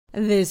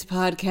This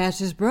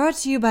podcast is brought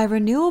to you by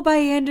Renewal by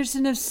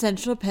Andersen of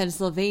Central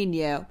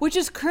Pennsylvania, which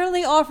is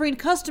currently offering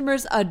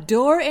customers a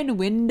door and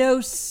window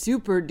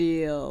super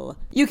deal.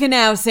 You can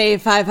now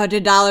save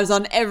 $500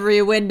 on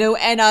every window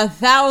and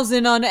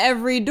 $1,000 on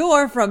every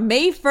door from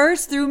May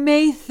 1st through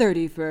May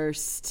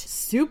 31st.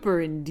 Super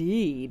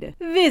indeed.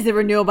 Visit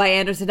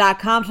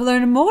renewalbyandersen.com to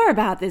learn more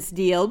about this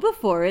deal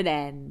before it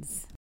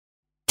ends.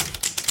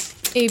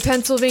 A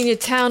Pennsylvania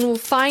town will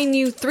fine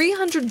you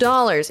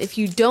 $300 if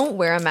you don't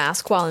wear a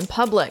mask while in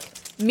public.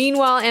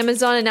 Meanwhile,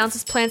 Amazon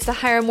announces plans to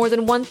hire more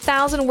than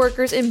 1,000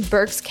 workers in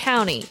Berks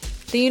County.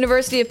 The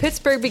University of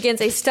Pittsburgh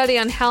begins a study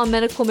on how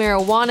medical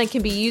marijuana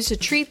can be used to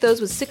treat those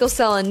with sickle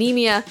cell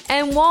anemia,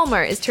 and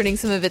Walmart is turning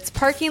some of its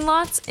parking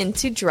lots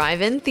into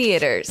drive-in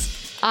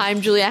theaters. I'm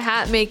Julia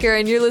Hatmaker,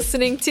 and you're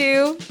listening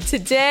to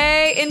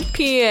Today in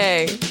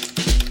PA.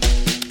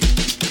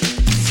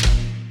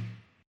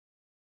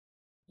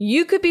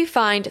 You could be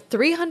fined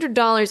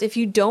 $300 if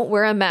you don't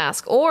wear a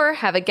mask or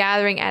have a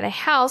gathering at a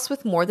house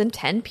with more than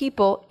 10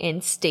 people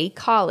in State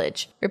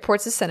College,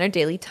 reports the Center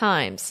Daily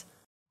Times.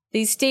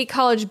 The State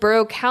College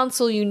Borough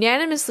Council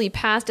unanimously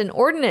passed an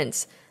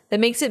ordinance that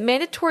makes it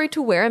mandatory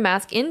to wear a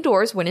mask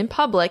indoors when in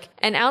public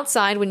and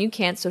outside when you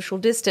can't social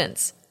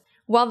distance.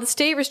 While the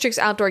state restricts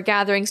outdoor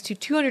gatherings to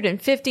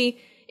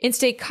 250, in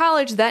State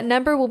College that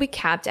number will be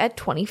capped at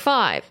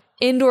 25.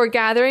 Indoor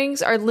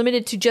gatherings are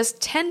limited to just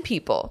 10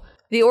 people.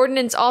 The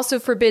ordinance also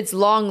forbids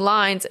long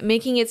lines,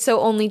 making it so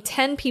only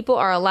 10 people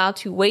are allowed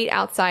to wait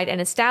outside an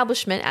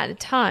establishment at a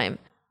time.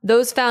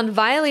 Those found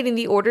violating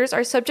the orders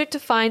are subject to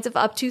fines of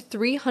up to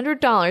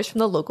 $300 from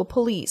the local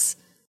police.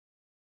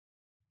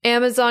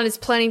 Amazon is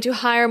planning to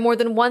hire more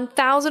than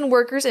 1,000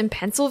 workers in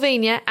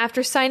Pennsylvania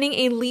after signing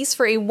a lease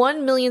for a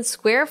 1 million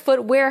square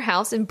foot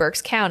warehouse in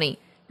Berks County,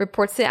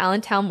 reports the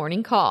Allentown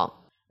Morning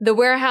Call. The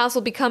warehouse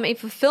will become a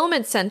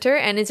fulfillment center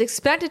and is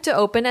expected to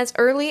open as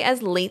early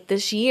as late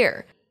this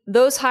year.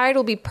 Those hired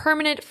will be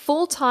permanent,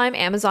 full-time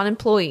Amazon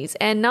employees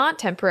and not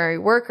temporary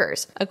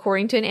workers,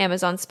 according to an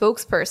Amazon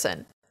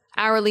spokesperson.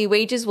 Hourly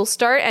wages will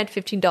start at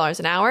 $15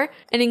 an hour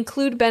and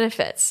include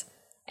benefits.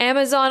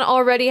 Amazon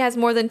already has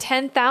more than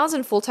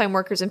 10,000 full-time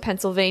workers in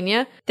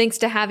Pennsylvania, thanks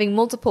to having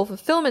multiple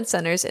fulfillment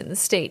centers in the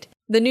state.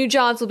 The new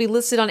jobs will be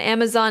listed on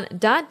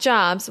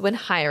Amazon.jobs when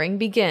hiring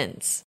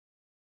begins.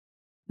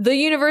 The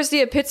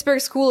University of Pittsburgh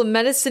School of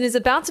Medicine is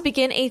about to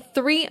begin a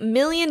 $3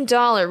 million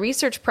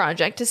research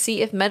project to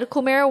see if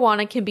medical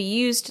marijuana can be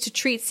used to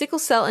treat sickle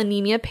cell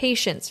anemia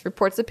patients,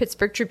 reports the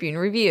Pittsburgh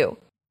Tribune-Review.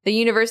 The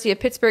University of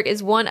Pittsburgh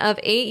is one of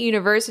 8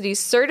 universities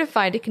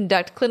certified to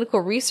conduct clinical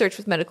research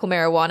with medical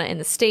marijuana in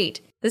the state.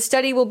 The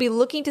study will be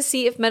looking to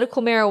see if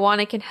medical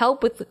marijuana can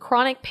help with the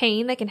chronic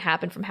pain that can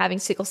happen from having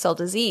sickle cell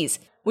disease,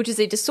 which is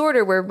a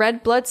disorder where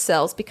red blood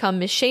cells become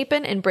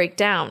misshapen and break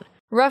down.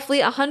 Roughly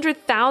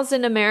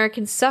 100,000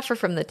 Americans suffer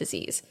from the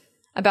disease.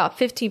 About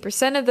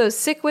 15% of those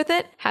sick with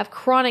it have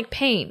chronic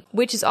pain,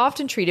 which is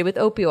often treated with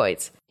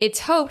opioids. It's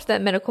hoped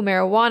that medical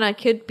marijuana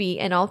could be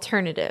an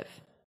alternative.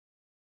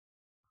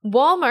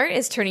 Walmart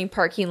is turning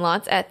parking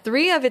lots at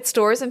 3 of its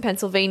stores in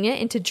Pennsylvania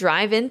into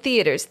drive-in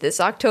theaters this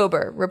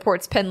October,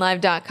 reports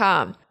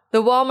PennLive.com.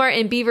 The Walmart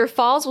in Beaver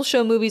Falls will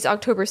show movies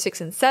October 6th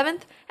and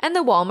 7th, and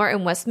the Walmart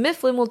in West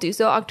Mifflin will do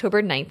so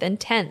October 9th and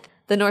 10th.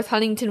 The North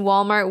Huntington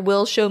Walmart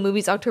will show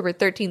movies October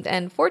 13th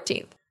and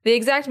 14th. The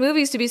exact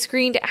movies to be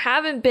screened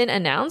haven't been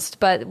announced,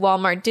 but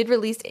Walmart did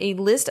release a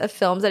list of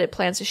films that it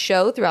plans to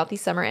show throughout the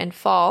summer and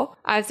fall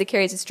as it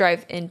carries its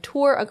drive-in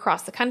tour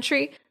across the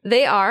country.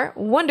 They are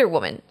Wonder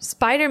Woman,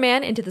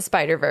 Spider-Man Into the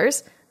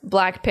Spider-Verse,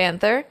 Black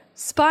Panther,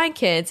 Spy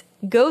Kids,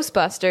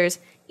 Ghostbusters,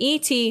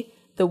 E.T.,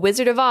 The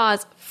Wizard of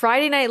Oz,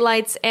 Friday Night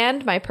Lights,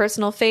 and my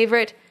personal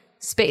favorite,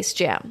 Space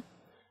Jam.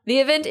 The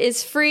event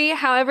is free,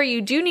 however,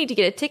 you do need to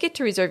get a ticket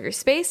to reserve your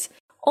space.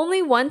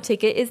 Only 1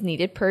 ticket is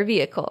needed per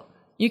vehicle.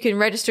 You can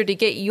register to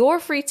get your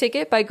free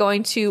ticket by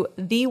going to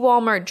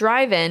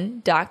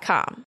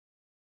thewalmartdrivein.com.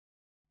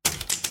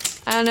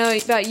 I don't know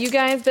about you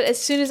guys, but as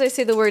soon as I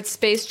say the word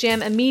Space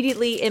Jam,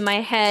 immediately in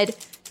my head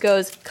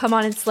goes, come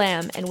on and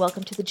slam, and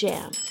welcome to the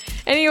jam.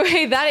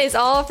 Anyway, that is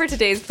all for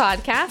today's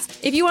podcast.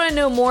 If you want to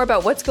know more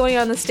about what's going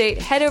on in the state,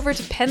 head over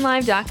to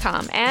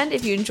PennLive.com. And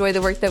if you enjoy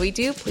the work that we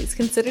do, please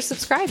consider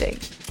subscribing.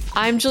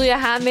 I'm Julia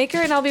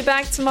Hatmaker, and I'll be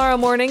back tomorrow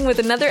morning with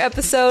another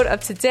episode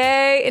of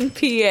Today in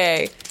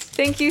PA.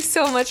 Thank you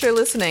so much for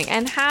listening,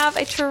 and have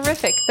a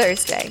terrific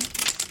Thursday.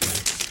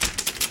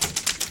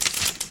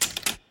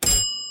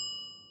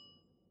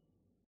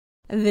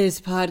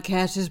 This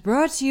podcast is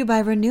brought to you by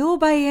Renewal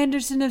by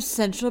Andersen of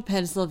Central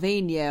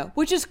Pennsylvania,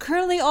 which is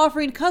currently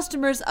offering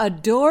customers a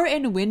door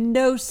and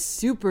window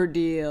super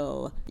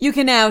deal. You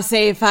can now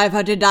save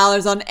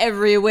 $500 on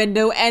every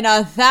window and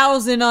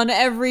 $1,000 on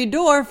every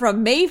door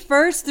from May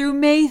 1st through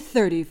May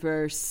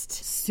 31st.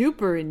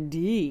 Super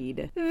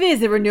indeed.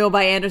 Visit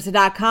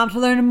renewalbyandersen.com to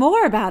learn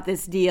more about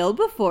this deal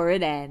before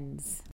it ends.